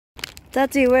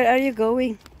Tati, where are you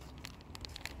going?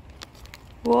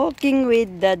 Walking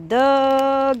with the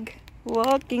dog.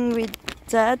 Walking with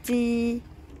Tati.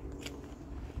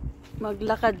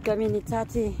 Maglakad kami ni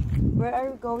Tati. Where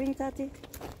are we going, Tati?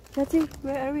 Tati,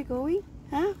 where are we going?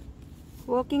 Huh?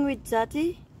 Walking with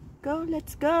Tati? Go,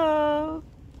 let's go.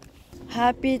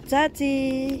 Happy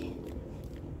Tati.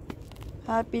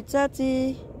 Happy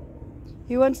Tati.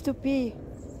 He wants to pee.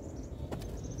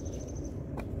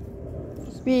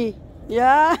 Pee.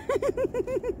 Yeah.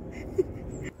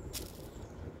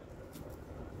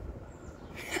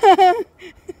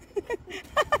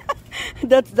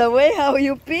 That's the way how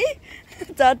you pee,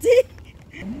 Tati.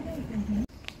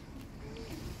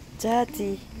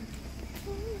 Tati.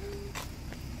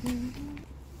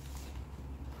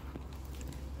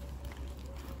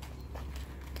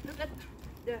 Look at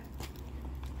there.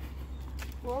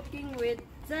 Walking with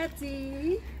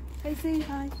Tati. Hey, say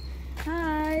hi.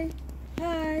 Hi.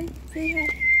 Hi. Say hi.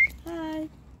 Hi.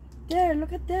 There,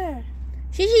 look at there.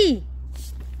 Shishi.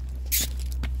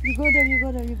 You go there, you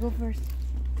go there, you go first.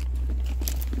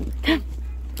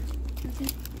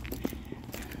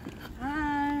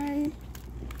 Hi.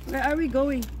 Where are we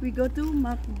going? We go to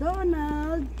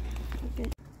McDonald's. Okay.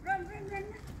 Run, run, run.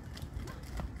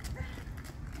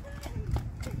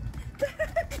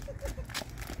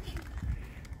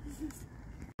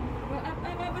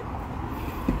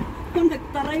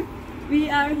 Nagtaray. We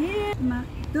are here.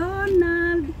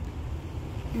 McDonald's.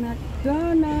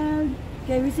 McDonald's.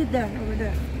 Okay, we sit there, over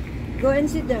there. Go and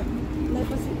sit there. Let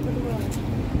us sit for the wall.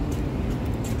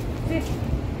 Sit.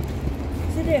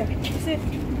 Sit there. Sit.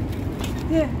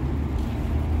 Here.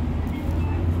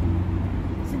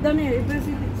 Sit down here. You better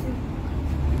sit.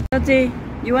 Tati,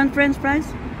 you want French fries?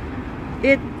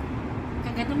 Eat.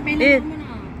 Eat.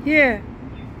 Here.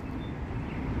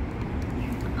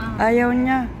 Ayaw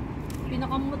niya.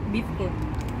 Pinakamot beef ko.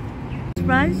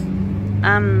 Fries?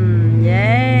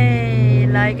 Yay.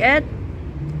 Like it?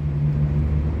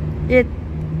 Eat.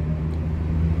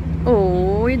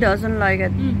 Oh, he doesn't like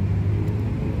it.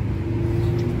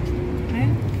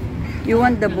 You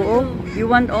want the bowl? You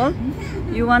want all?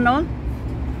 You want all?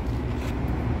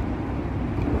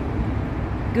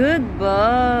 Good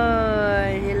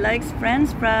boy. He likes French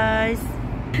fries.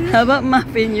 How about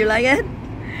muffin? You like it?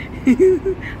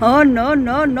 Oh, no,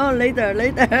 no, no. Later,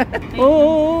 later.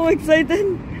 Oh,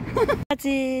 excited.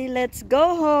 Tati, let's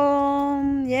go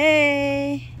home.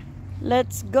 Yay.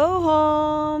 Let's go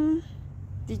home.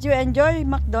 Did you enjoy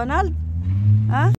McDonald's? Huh?